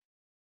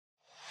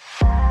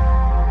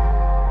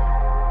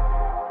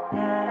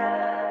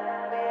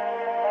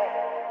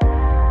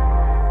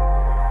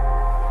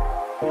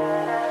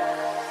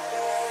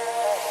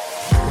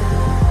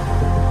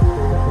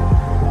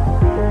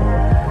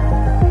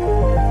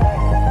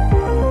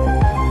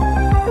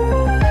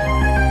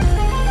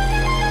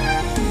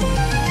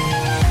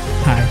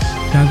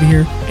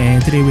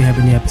and today we have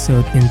a new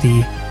episode in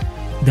the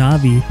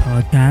Davi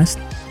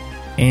podcast.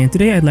 And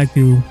today I'd like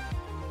to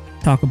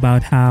talk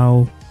about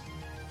how,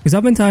 because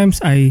oftentimes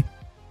I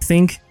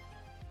think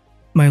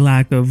my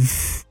lack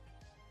of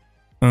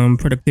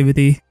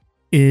productivity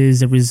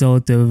is a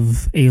result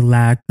of a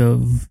lack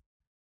of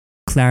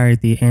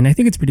clarity. And I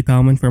think it's pretty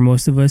common for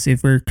most of us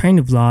if we're kind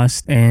of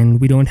lost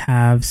and we don't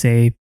have,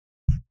 say,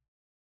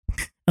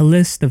 a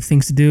list of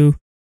things to do,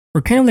 or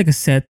kind of like a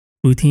set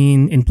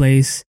routine in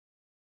place.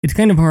 It's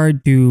kind of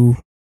hard to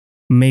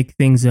make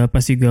things up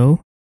as you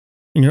go.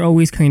 And you're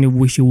always kind of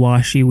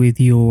wishy-washy with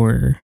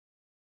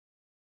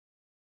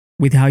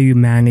how you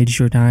manage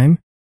your time.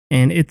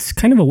 And it's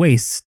kind of a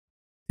waste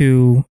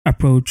to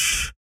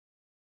approach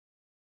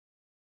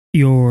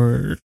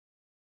your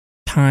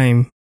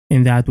time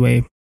in that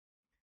way.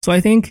 So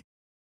I think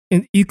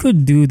you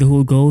could do the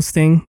whole goals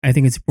thing. I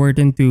think it's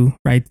important to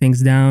write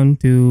things down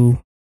to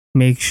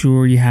make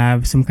sure you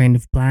have some kind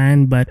of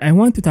plan. But I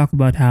want to talk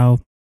about how,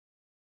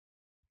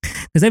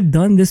 because I've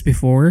done this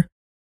before,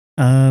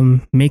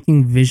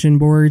 making vision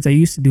boards. I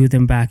used to do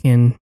them back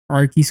in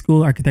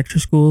architecture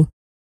school.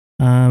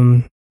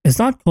 It's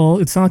not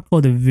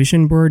called a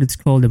vision board. It's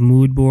called a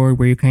mood board,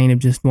 where you kind of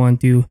just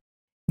want to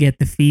get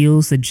the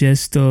feels, the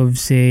gist of,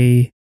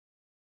 say,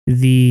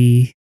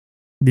 the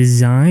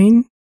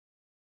design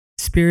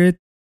spirit,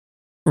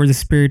 or the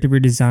spirit of your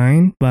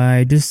design,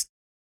 by just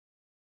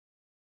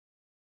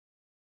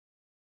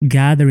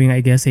gathering,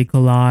 I guess, making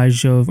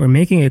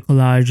a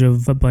collage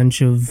of a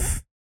bunch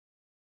of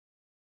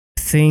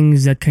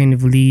things that kind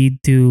of lead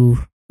to,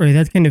 or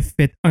that kind of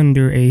fit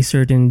under a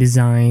certain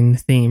design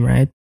theme,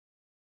 right?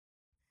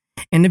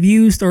 And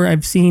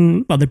I've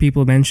seen other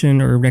people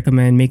mention or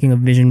recommend making a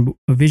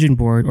vision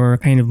board, or a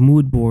kind of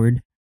mood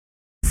board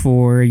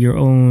for your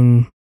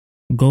own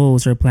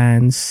goals or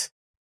plans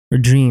or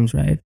dreams,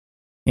 right?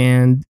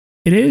 And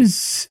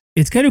it's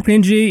kind of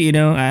cringy,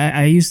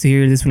 I used to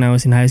hear this when I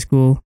was in high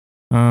school.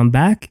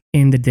 Back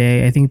in the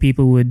day, I think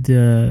people would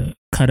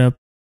cut up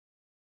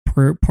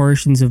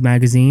portions of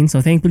magazines.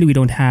 So thankfully, we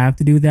don't have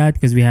to do that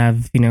because we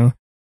have,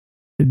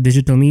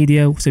 digital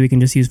media, so we can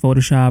just use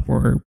Photoshop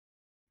or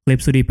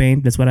Clip Studio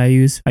Paint. That's what I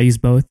use. I use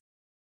both.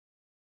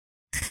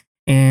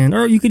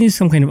 Or you can use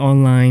some kind of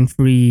online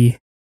free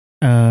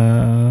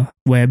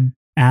web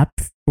app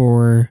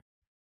for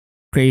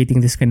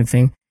creating this kind of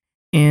thing.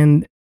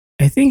 And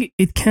I think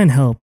it can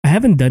help. I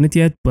haven't done it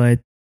yet, but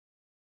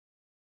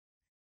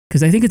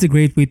because I think it's a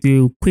great way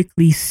to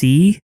quickly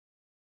see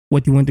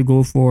what you want to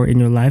go for in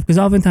your life. Because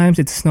oftentimes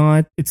it's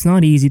not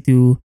easy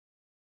to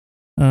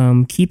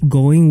keep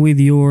going with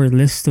your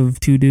list of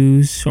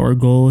to-dos or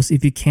goals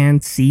if you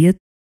can't see it.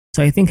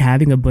 So I think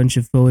having a bunch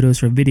of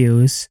photos or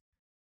videos,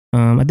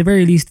 at the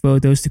very least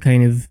photos, to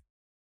kind of,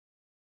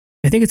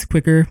 I think it's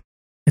quicker.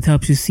 It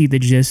helps you see the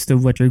gist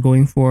of what you're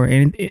going for.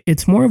 And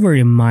it's more of a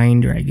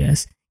reminder, I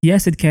guess.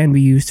 Yes, it can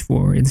be used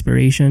for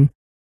inspiration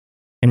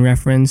and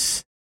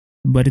reference,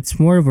 but it's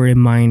more of a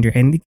reminder,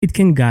 and it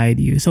can guide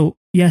you. So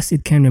yes,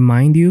 it can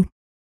remind you.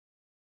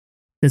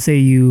 Let's say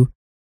you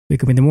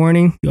wake up in the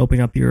morning, you open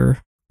up your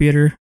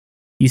computer,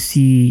 you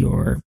see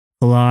your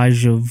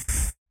collage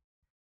of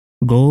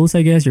goals,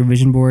 I guess, your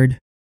vision board,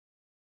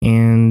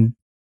 and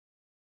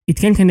it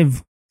can kind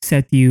of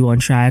set you on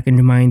track and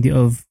remind you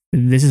of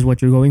this is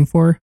what you're going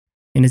for.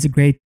 And it's a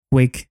great,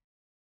 quick,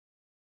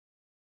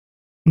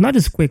 not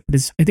just quick,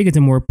 but I think it's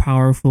a more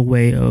powerful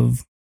way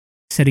of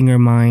setting your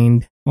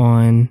mind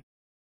on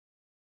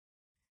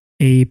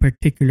a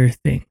particular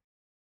thing.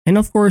 And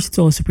of course, it's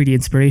also pretty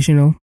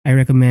inspirational. I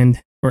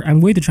recommend, or I'm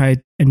going to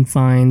try and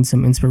find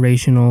some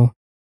inspirational,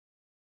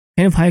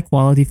 kind of high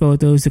quality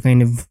photos to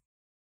kind of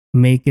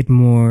make it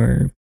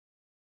more,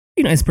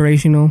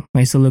 inspirational,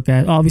 nice to look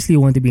at. Obviously, you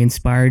want to be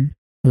inspired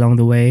along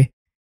the way.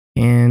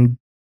 And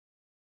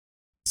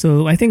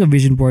so I think a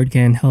vision board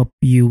can help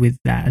you with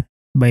that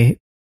by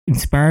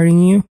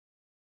inspiring you,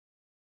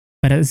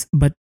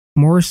 but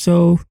more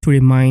so to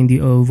remind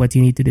you of what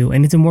you need to do.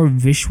 And it's a more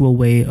visual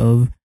way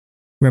of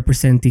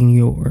representing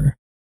your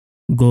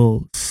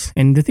goals.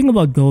 And the thing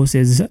about goals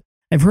is,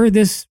 I've heard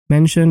this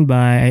mentioned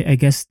by, I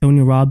guess,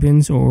 Tony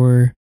Robbins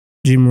or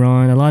Jim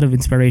Rohn, a lot of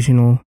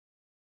inspirational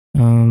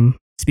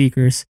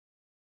speakers.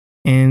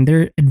 And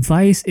their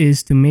advice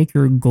is to make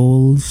your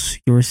goals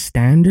your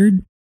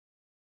standard.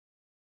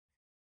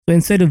 So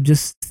instead of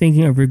just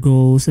thinking of your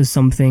goals as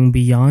something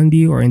beyond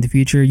you or in the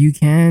future, you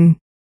can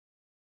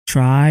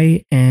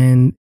try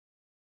and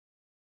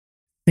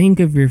think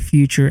of your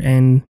future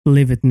and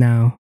live it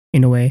now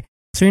in a way.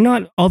 So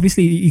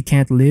you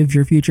can't live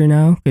your future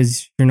now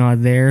because you're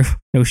not there,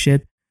 no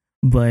shit.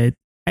 But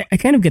I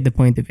kind of get the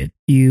point of it.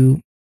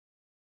 You,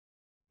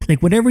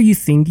 like, whatever you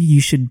think you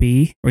should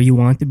be or you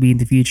want to be in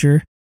the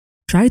future,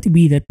 try to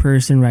be that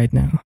person right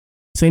now.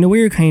 So in a way,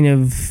 you're kind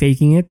of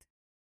faking it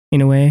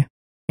in a way,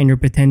 and you're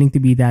pretending to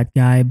be that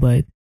guy.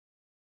 But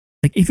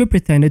like, if you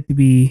pretended to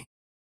be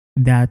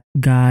that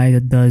guy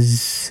that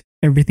does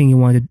everything you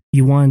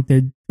want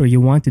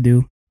to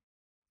do,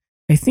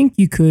 I think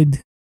you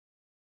could.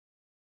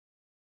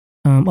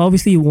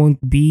 Obviously, you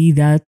won't be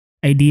that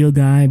ideal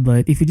guy,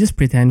 but if you just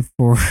pretend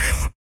for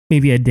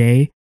maybe a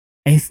day,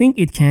 I think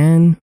it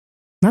can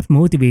not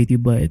motivate you,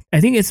 but I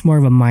think it's more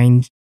of a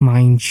mindset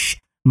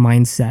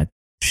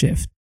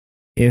shift.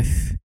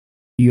 If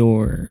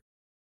you're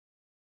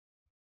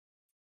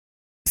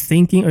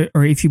thinking,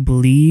 or if you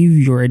believe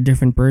you're a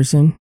different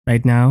person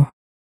right now,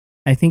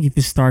 I think if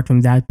you start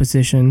from that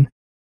position,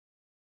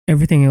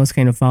 everything else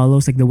kind of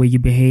follows, like the way you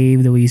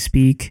behave, the way you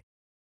speak,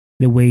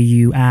 the way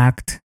you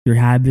act, your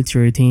habits,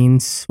 your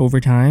routines over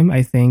time,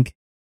 I think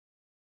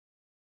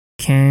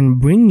can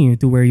bring you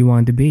to where you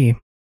want to be.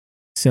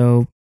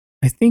 So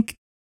I think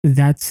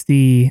that's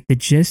the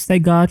gist I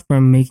got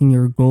from making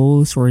your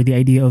goals, or the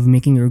idea of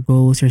making your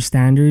goals your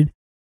standard.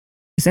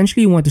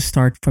 Essentially, you want to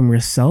start from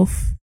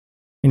yourself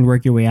and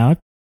work your way out.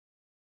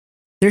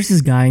 There's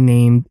this guy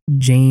named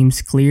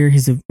James Clear.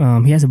 He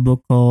has a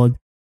book called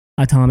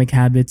Atomic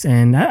Habits,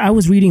 and I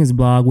was reading his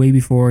blog way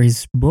before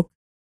his book.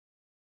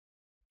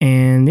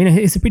 And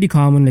it's a pretty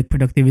common, like,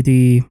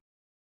 productivity,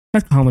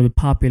 not common but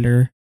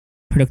popular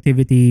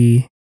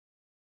productivity,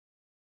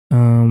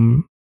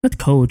 not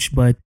coach,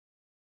 but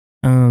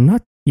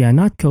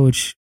not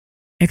coach,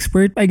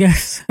 expert, I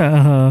guess,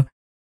 or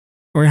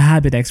a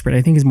habit expert.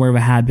 I think he's more of a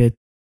habit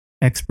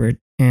expert,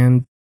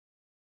 and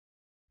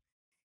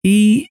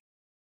he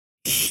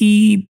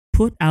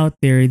put out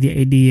there the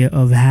idea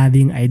of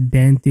having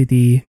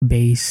identity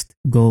based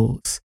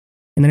goals.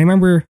 And then I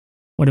remember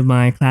one of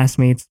my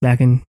classmates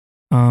back in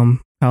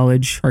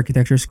college,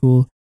 architecture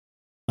school,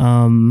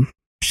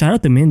 shout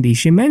out to Mindy,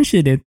 she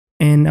mentioned it,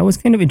 and I was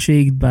kind of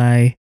intrigued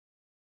by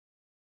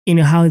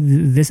how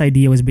this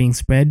idea was being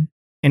spread.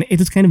 And it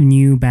was kind of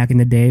new back in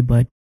the day,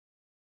 but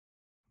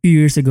a few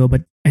years ago,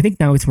 but I think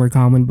now it's more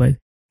common. But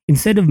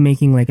instead of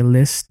making like a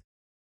list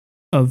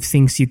of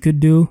things you could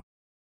do,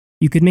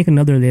 you could make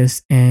another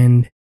list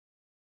and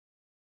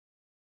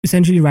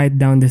essentially write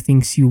down the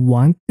things you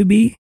want to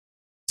be.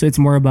 So it's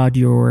more about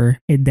your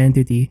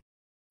identity.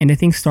 And I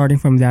think starting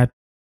from that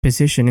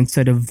position,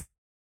 instead of,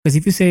 because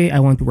if you say, I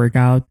want to work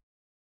out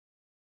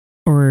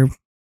or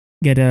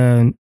get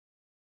a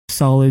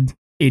solid,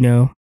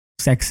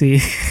 sexy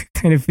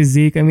kind of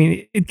physique, I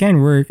mean, it can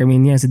work. I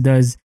mean, yes, it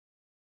does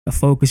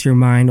focus your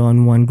mind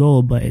on one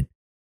goal, but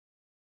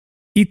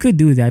you could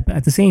do that. But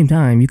at the same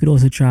time, you could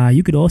also try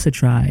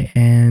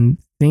and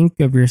think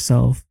of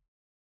yourself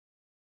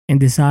and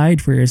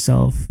decide for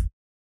yourself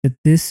that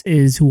this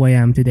is who I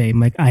am today.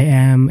 Like,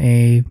 I'm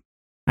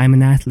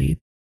an athlete.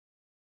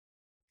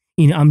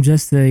 I'm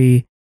just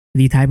the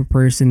type of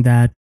person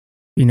that,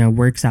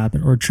 works out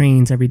or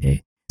trains every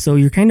day. So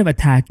you're kind of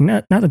attacking,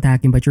 not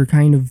attacking, but you're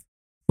kind of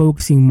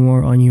focusing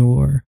more on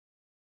your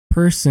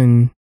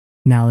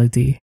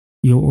personality,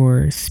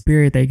 your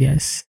spirit, I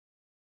guess.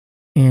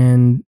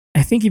 And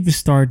I think if you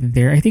start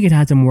there, I think it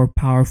has a more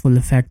powerful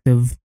effect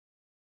of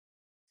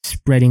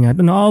spreading out.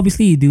 And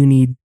obviously you do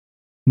need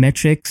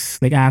metrics,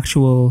 like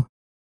actual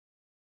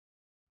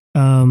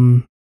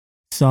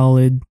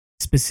solid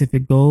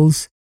specific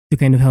goals to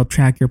kind of help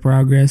track your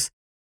progress.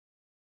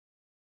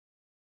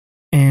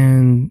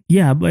 And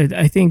yeah, but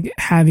I think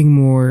having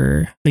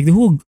more, like, the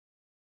whole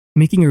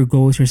making your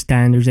goals your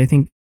standards, I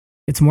think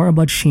it's more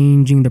about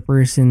changing the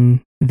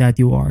person that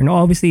you are. And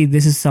obviously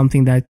this is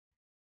something that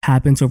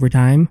happens over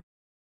time,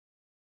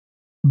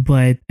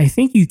 but I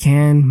think you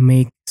can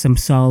make some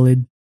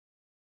solid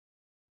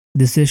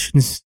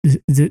decisions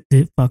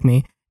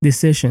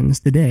decisions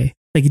today.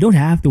 Like, you don't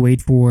have to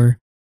wait for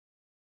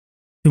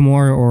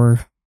tomorrow or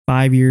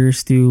 5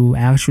 years to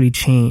actually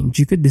change.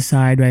 You could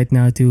decide right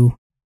now to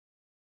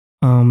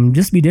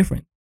just be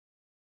different.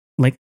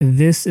 Like,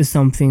 this is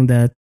something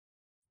that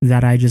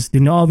I just do.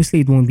 Now,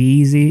 obviously it won't be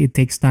easy. It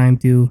takes time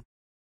to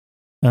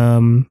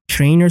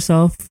train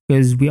yourself,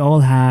 because we all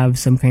have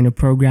some kind of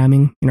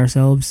programming in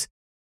ourselves.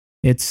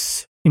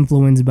 It's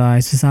influenced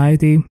by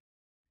society,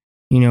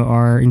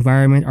 our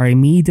environment, our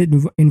immediate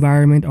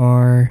environment,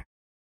 our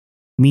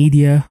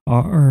media,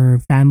 our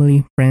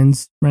family,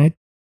 friends, right?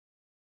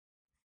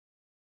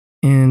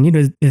 And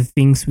the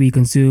things we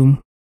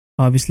consume,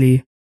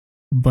 obviously.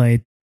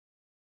 But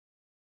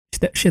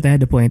shit, I had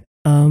the point.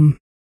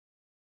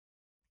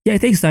 Yeah,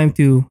 it takes time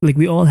to, like,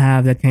 we all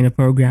have that kind of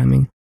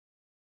programming.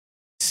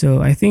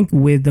 So I think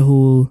with the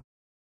whole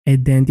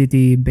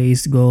identity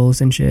based goals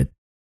and shit,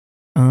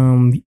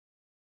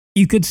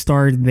 you could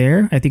start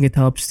there. I think it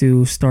helps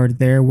to start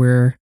there,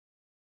 where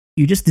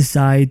you just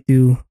decide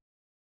to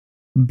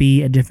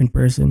be a different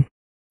person.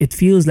 It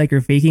feels like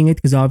you're faking it,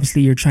 because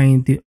obviously you're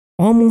trying to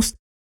almost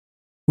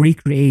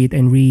recreate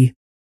and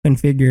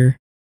reconfigure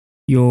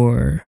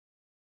your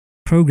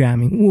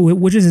programming,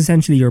 which is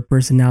essentially your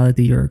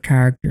personality, your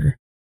character.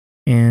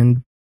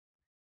 And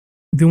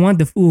if you want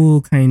the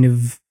full but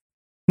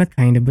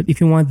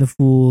if you want the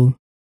full,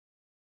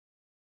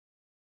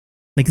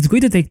 like, it's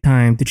going to take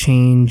time to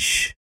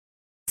change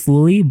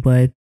fully,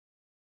 but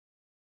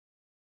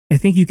I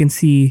think you can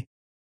see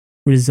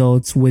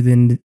results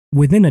within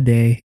a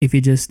day if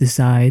you just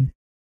decide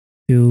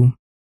to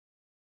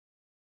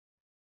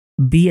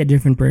be a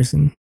different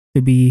person,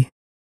 to be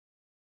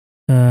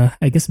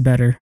I guess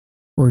better,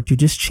 or to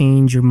just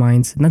change your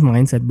mindset, not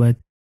mindset, but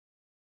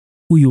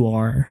who you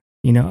are,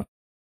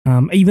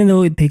 even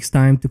though it takes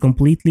time to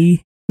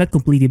not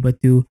completely,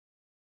 but to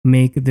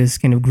make this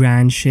kind of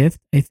grand shift.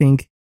 I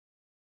think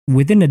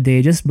within a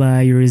day, just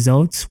by your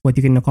results, what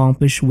you can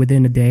accomplish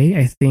within a day,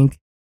 I think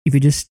if you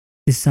just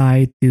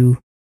decide to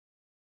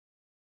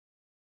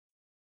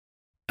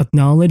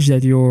acknowledge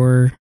that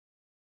you're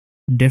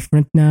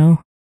different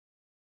now,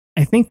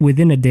 I think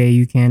within a day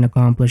you can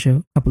accomplish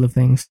a couple of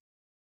things,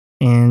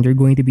 and you're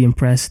going to be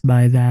impressed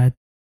by that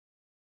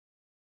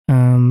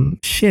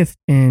shift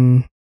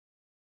in,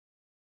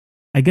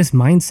 I guess,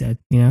 mindset.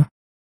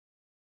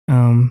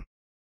 Um,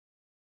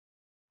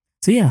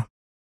 so yeah,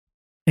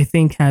 I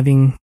think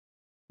having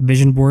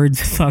vision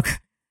boards, fuck, so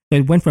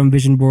it went from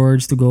vision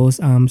boards to goals.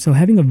 So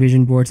having a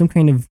vision board, some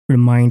kind of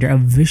reminder, a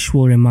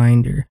visual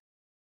reminder,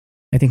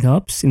 I think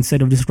helps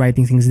instead of just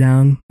writing things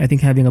down. I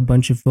think having a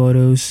bunch of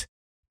photos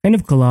kind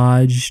of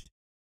collaged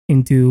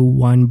into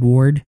one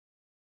board.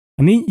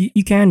 I mean,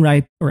 you can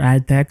write or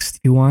add text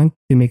if you want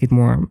to make it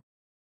more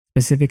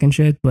specific and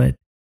shit, but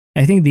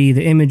I think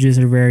the images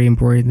are very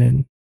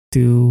important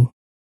to,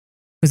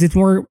 because it's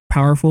more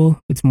powerful,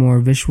 it's more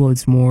visual,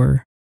 it's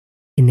more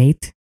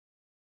innate.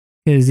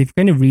 Because if you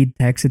kind of read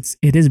text,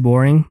 it is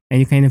boring, and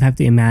you kind of have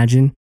to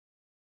imagine.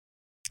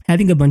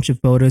 Having a bunch of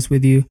photos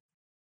with you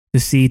to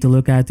see, to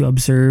look at, to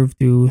observe,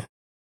 to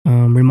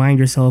remind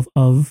yourself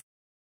of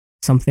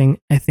something,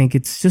 I think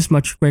it's just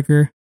much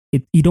quicker.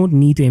 You don't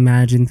need to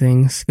imagine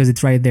things because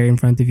it's right there in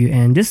front of you,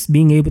 and just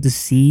being able to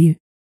see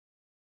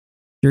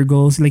your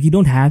goals, like you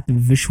don't have to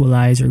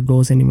visualize your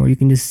goals anymore. You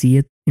can just see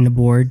it in the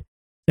board.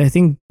 So I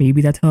think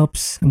maybe that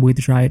helps. I'm going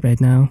to try it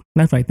right now.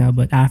 Not right now,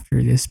 but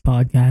after this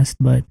podcast.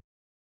 But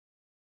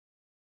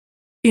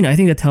I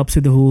think that helps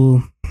with the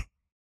whole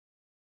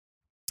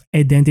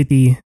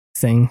identity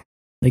thing.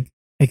 Like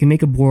I can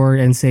make a board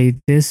and say,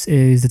 this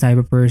is the type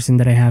of person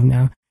that I have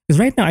now. Because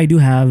right now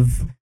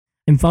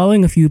I'm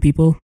following a few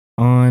people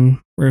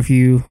on, or a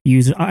few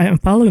users. I'm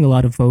following a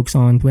lot of folks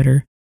on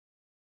Twitter.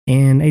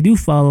 And I do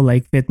follow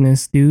like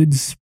fitness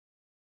dudes.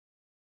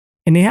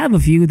 And they have a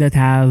few that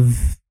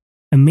have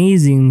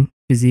amazing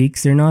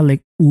physiques. They're not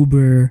like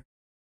uber,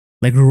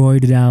 like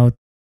roided out,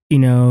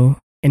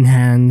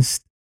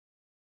 enhanced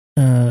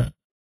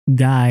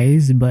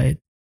guys, but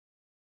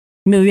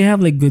they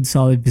have like good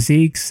solid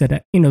physiques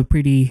that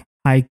pretty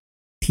high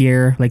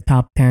tier, like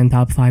top 10,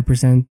 top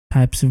 5%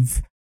 types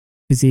of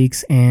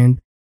physiques. And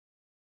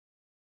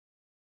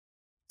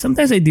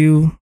sometimes I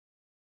do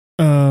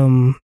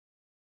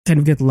kind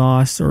of get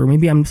lost, or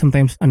maybe I'm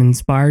sometimes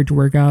uninspired to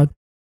work out.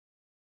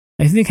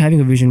 I think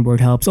having a vision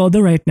board helps. Although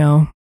right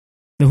now,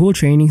 the whole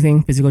training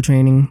thing, physical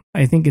training,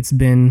 I think it's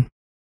been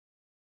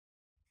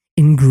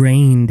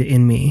ingrained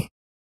in me.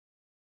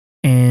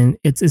 And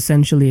it's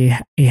essentially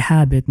a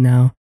habit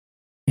now.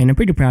 And I'm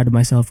pretty proud of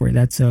myself for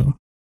that. So,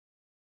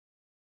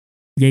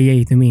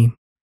 yay to me.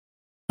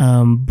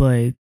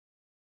 But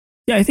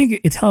yeah, I think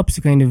it helps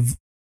to kind of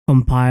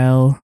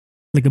compile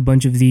like a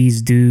bunch of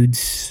these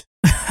dudes'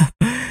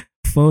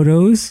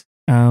 photos.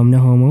 No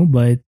homo,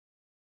 but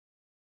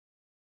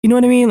you know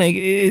what I mean? Like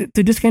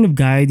to just kind of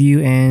guide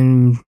you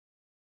and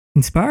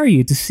inspire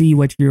you to see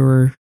what's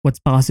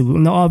possible.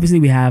 Now, obviously,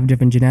 we have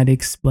different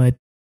genetics,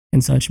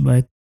 and such,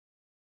 but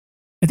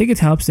I think it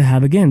helps to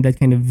have, again, that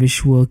kind of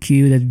visual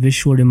cue, that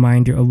visual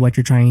reminder of what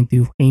you're trying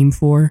to aim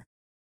for.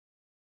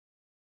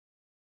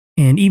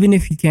 And even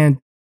if you can't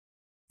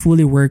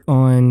fully work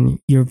on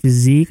your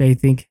physique, I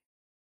think,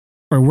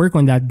 or work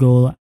on that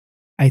goal,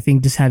 I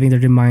think just having the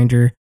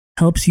reminder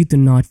helps you to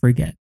not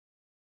forget.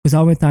 Because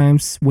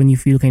oftentimes when you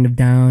feel kind of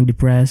down,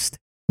 depressed,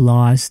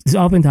 lost, it's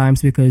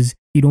oftentimes because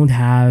you don't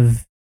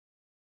have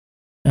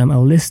a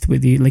list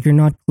with you. Like you're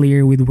not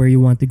clear with where you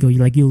want to go.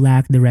 You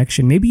lack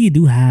direction. Maybe you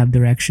do have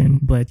direction,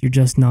 but you're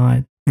just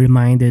not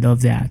reminded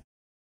of that.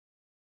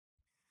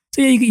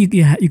 So yeah,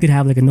 you could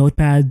have like a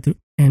notepad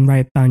and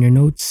write down your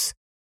notes,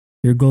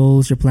 your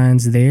goals, your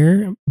plans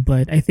there.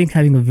 But I think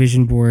having a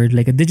vision board,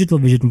 like a digital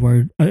vision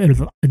board,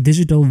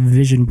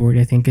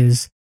 I think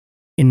is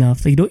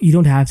enough. Like you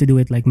don't have to do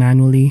it like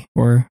manually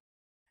or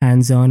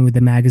hands-on with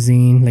the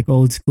magazine, like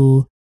old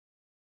school.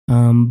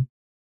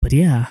 But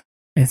yeah,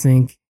 I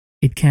think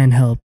it can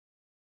help.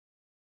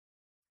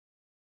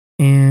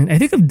 And I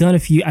think I've done a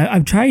few.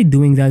 I've tried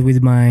doing that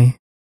with my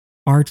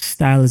art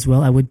style as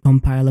well. I would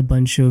compile a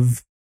bunch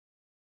of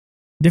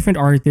different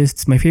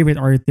artists, my favorite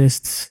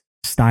artists'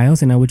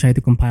 styles, and I would try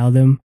to compile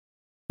them.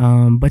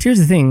 But here's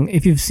the thing: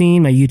 if you've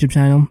seen my YouTube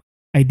channel,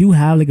 I do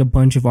have like a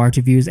bunch of art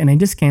reviews, and I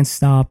just can't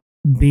stop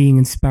being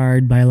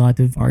inspired by a lot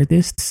of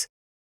artists.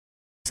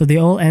 So they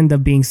all end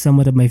up being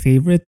somewhat of my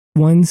favorite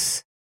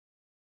ones.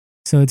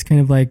 So it's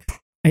kind of like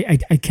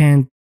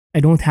I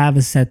don't have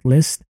a set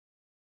list.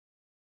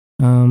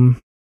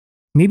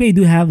 Maybe I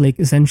do have like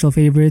essential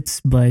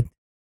favorites, but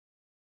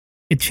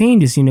it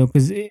changes,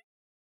 because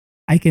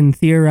I can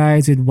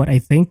theorize with what I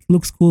think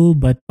looks cool,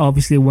 but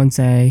obviously once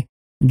I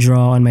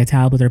draw on my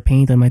tablet or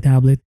paint on my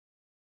tablet,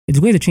 it's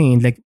going to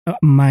change. Like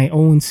my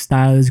own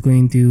style is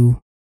going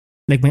to,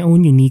 like my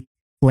own unique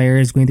flair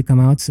is going to come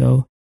out.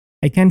 So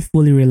I can't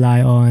fully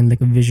rely on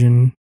like a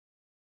vision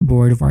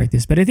board of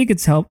artists, but I think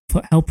it's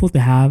helpful to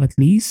have at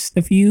least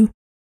a few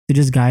to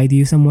just guide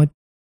you somewhat.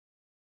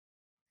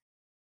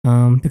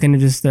 To kind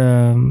of just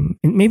and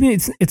maybe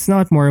it's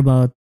not more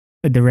about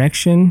a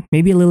direction,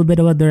 maybe a little bit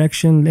about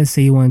direction. Let's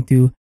say you want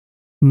to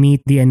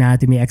meet the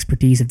anatomy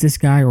expertise of this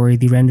guy, or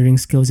the rendering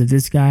skills of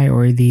this guy,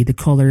 or the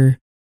color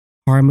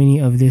harmony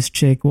of this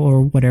chick,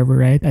 or whatever,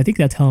 right? I think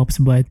that helps,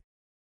 but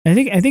I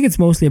think it's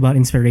mostly about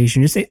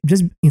inspiration.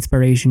 Just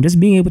inspiration, just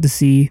being able to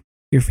see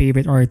your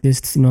favorite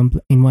artists in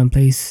one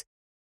place,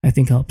 I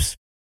think helps.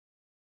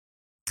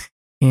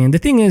 And the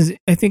thing is,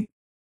 I think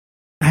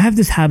I have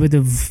this habit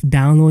of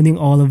downloading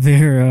all of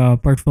their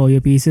portfolio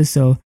pieces,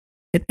 so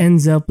it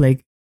ends up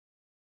like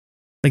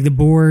the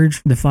board,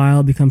 the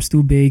file becomes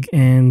too big,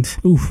 and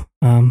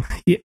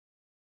yeah,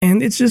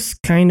 and it's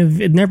just kind of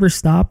it never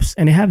stops.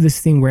 And I have this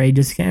thing where I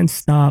just can't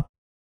stop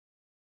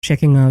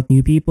checking out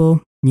new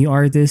people, new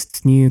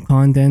artists, new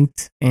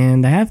content,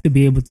 and I have to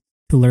be able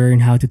to learn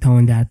how to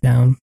tone that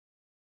down.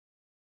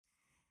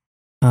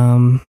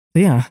 So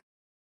yeah,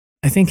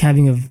 I think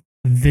having a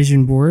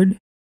vision board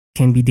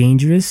can be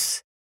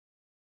dangerous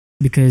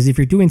because if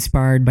you're too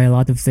inspired by a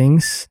lot of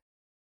things,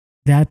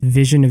 that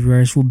vision of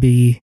yours will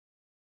be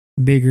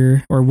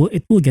bigger, or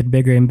it will get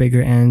bigger and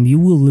bigger, and you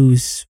will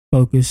lose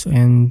focus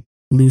and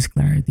lose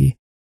clarity.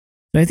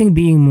 So I think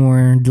being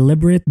more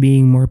deliberate,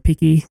 being more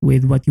picky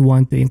with what you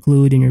want to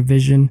include in your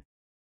vision,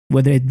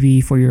 whether it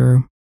be for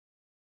your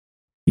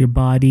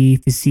body,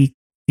 physique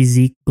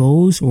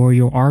goals, or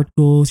your art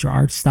goals, your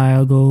art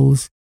style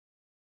goals,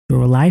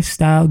 your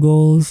lifestyle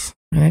goals,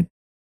 right?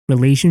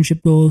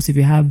 Relationship goals if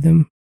you have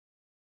them,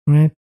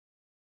 right?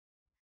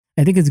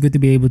 I think it's good to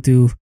be able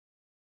to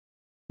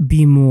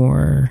be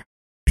more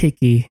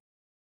picky,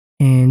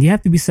 and you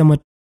have to be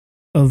somewhat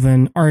of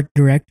an art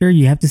director.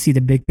 You have to see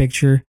the big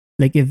picture.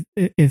 Like if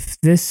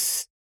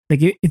this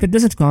if it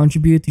doesn't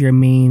contribute to your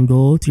main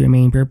goal, to your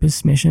main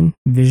purpose, mission,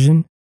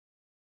 vision,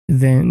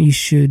 then you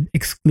should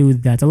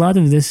exclude that. A lot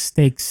of this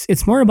takes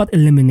it's more about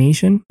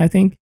elimination, I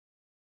think.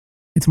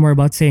 It's more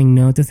about saying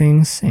no to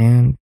things,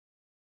 and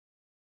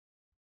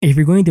if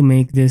you're going to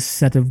make this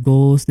set of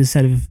goals, this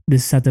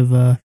set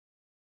of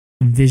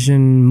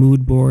vision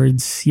mood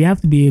boards, you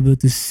have to be able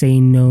to say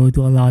no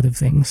to a lot of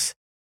things.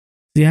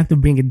 So you have to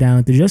bring it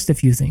down to just a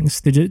few things,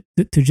 to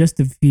just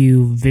a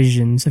few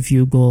visions, a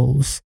few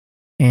goals,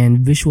 and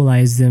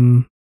visualize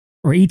them,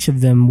 or each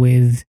of them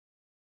with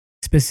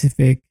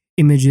specific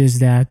images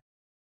that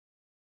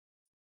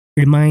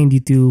remind you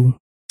to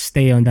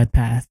stay on that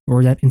path,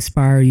 or that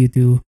inspire you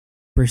to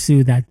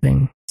pursue that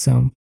thing.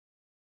 So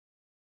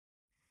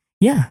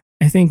yeah,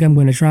 I think I'm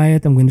going to try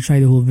it. I'm going to try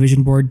the whole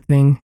vision board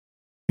thing,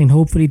 and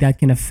hopefully that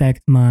can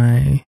affect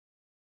my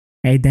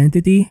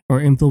identity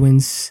or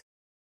influence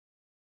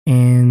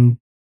and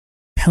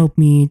help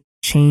me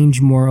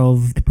change more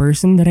of the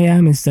person that I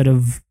am, instead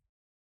of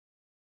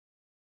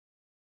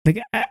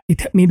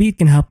maybe it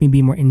can help me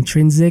be more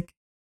intrinsic.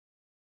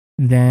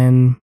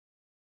 Then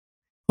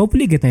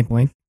hopefully you get my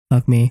point.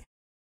 Fuck me.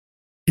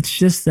 It's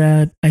just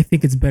that I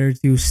think it's better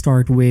to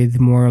start with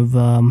more of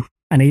an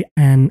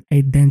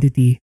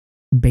identity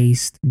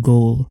based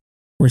goal,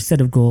 or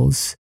set of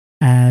goals,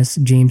 as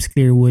James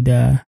Clear would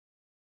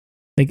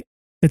like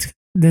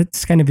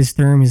that's kind of his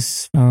term,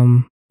 is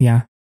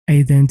yeah,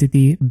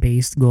 identity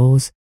based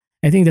goals.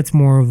 I think that's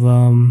more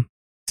of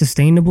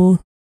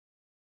sustainable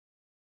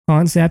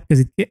concept,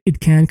 because it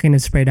can kind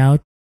of spread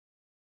out,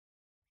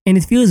 and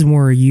it feels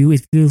more you,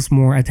 it feels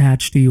more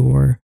attached to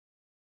your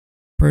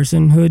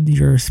personhood,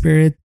 your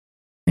spirit.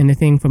 And I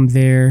think from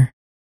there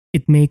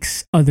it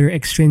makes other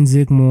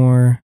extrinsic,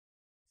 more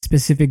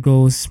specific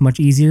goals much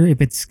easier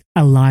if it's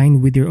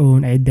aligned with your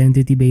own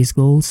identity based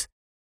goals.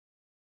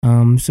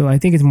 So I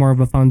think it's more of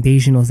a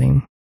foundational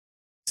thing.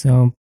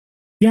 So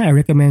yeah, I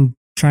recommend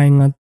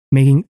trying out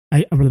making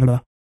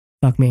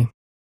fuck me.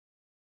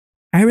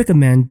 I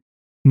recommend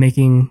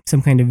making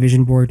some kind of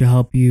vision board to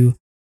help you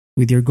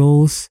with your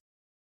goals.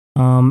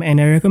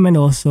 And I recommend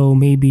also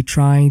maybe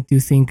trying to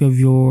think of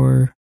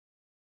your,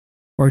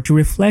 or to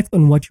reflect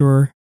on what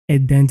your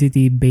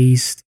identity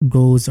based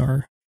goals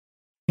are.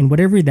 And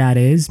whatever that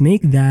is,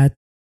 make that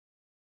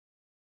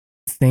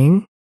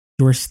thing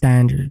your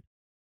standard.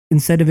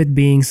 Instead of it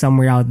being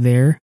somewhere out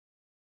there,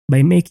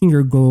 by making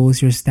your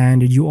goals your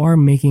standard, you are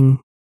making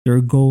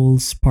your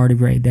goals part of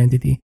your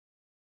identity.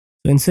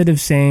 So instead of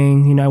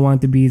saying, I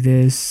want to be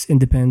this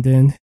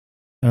independent,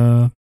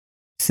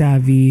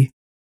 savvy,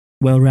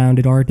 well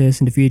rounded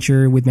artist in the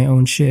future with my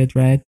own shit,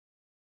 right?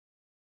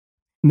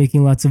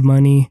 Making lots of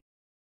money.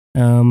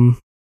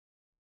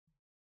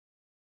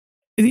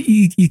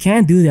 You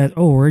can't do that,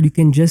 or you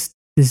can just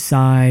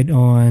decide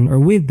on, or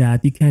with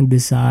that, you can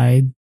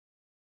decide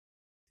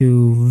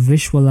to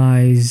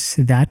visualize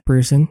that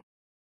person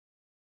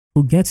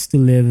who gets to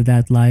live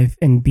that life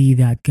and be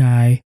that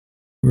guy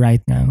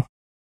right now,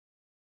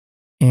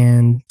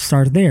 and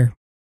start there.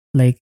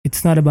 Like,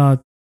 it's not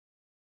about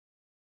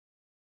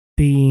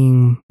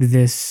being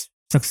this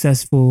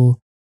successful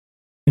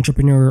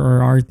entrepreneur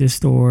or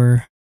artist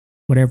or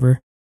whatever.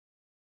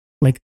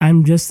 Like,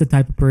 I'm just the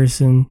type of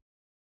person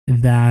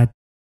that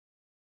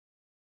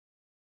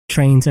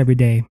trains every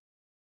day.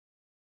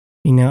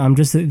 You know, I'm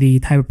just the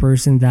type of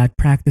person that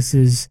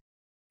practices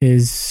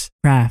his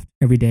craft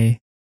every day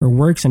or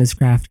works on his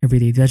craft every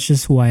day. That's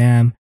just who I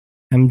am.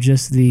 I'm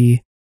just the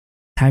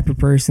type of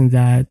person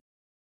that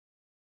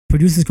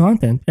produces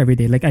content every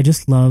day. Like, I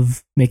just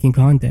love making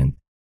content.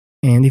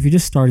 And if you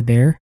just start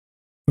there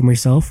from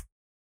yourself,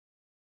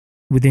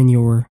 within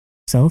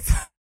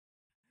yourself,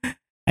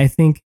 I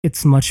think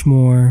it's much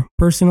more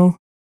personal.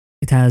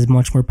 It has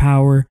much more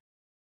power.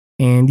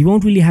 And you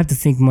won't really have to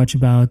think much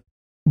about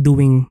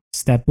doing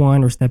step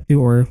one or step two,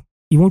 or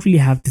you won't really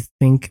have to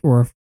think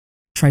or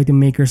try to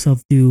make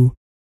yourself do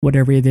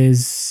whatever it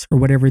is or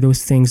whatever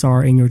those things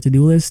are in your to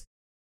do list.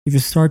 If you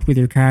start with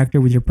your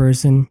character, with your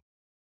person,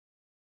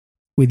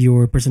 with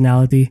your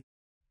personality,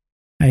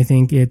 I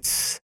think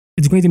it's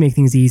going to make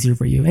things easier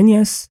for you. And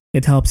yes,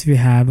 it helps if you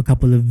have a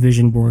couple of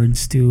vision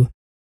boards to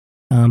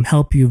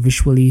help you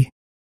visually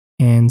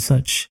and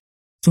such.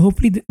 So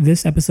hopefully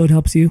this episode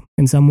helps you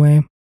in some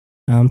way.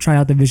 Try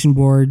out the vision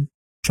board,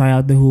 try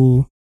out the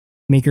whole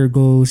make your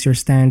goals your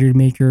standard,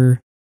 make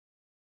your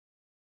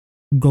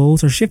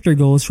goals or shift your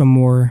goals from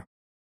more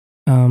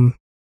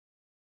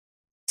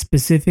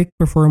specific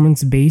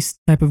performance based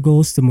type of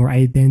goals to more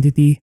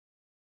identity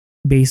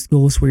based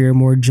goals where you're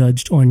more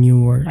judged on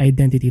your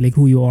identity, like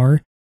who you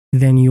are,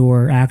 than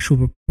your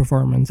actual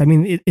performance. I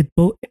mean,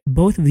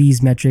 both of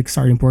these metrics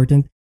are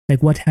important.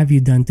 Like, what have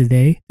you done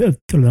today?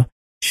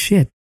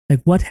 Shit.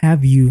 Like, what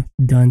have you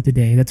done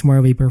today? That's more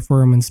of a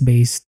performance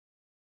based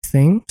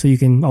thing. So you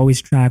can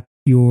always track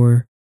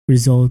your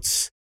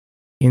results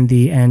in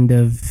the end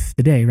of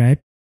the day, right?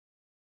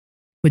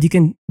 But you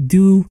can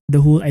do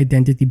the whole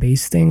identity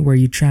based thing where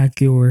you track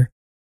your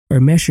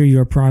or measure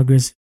your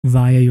progress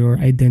via your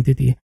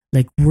identity.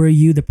 Like, were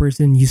you the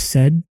person you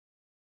said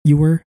you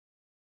were?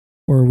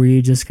 Or were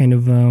you just kind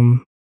of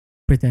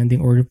pretending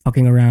or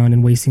fucking around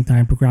and wasting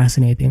time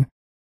procrastinating?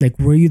 Like,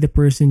 were you the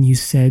person you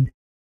said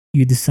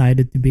you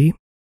decided to be?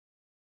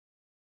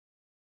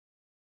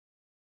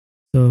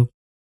 So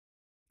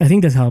I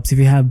think that helps if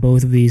you have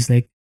both of these.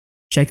 Like,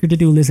 check your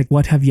to-do list. Like,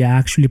 what have you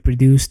actually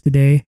produced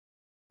today?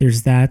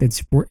 There's that.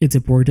 It's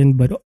important.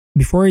 But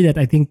before that,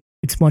 I think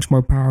it's much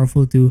more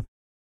powerful to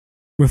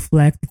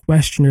reflect,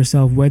 question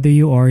yourself whether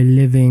you are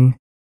living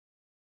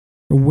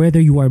or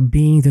whether you are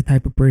being the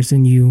type of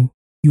person you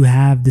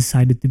have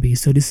decided to be.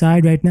 So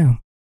decide right now.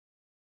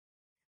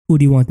 Who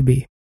do you want to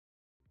be?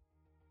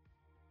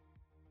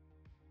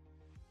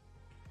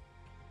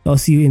 I'll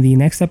see you in the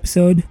next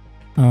episode.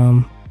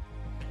 I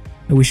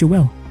wish you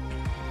well.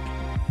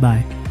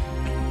 Bye.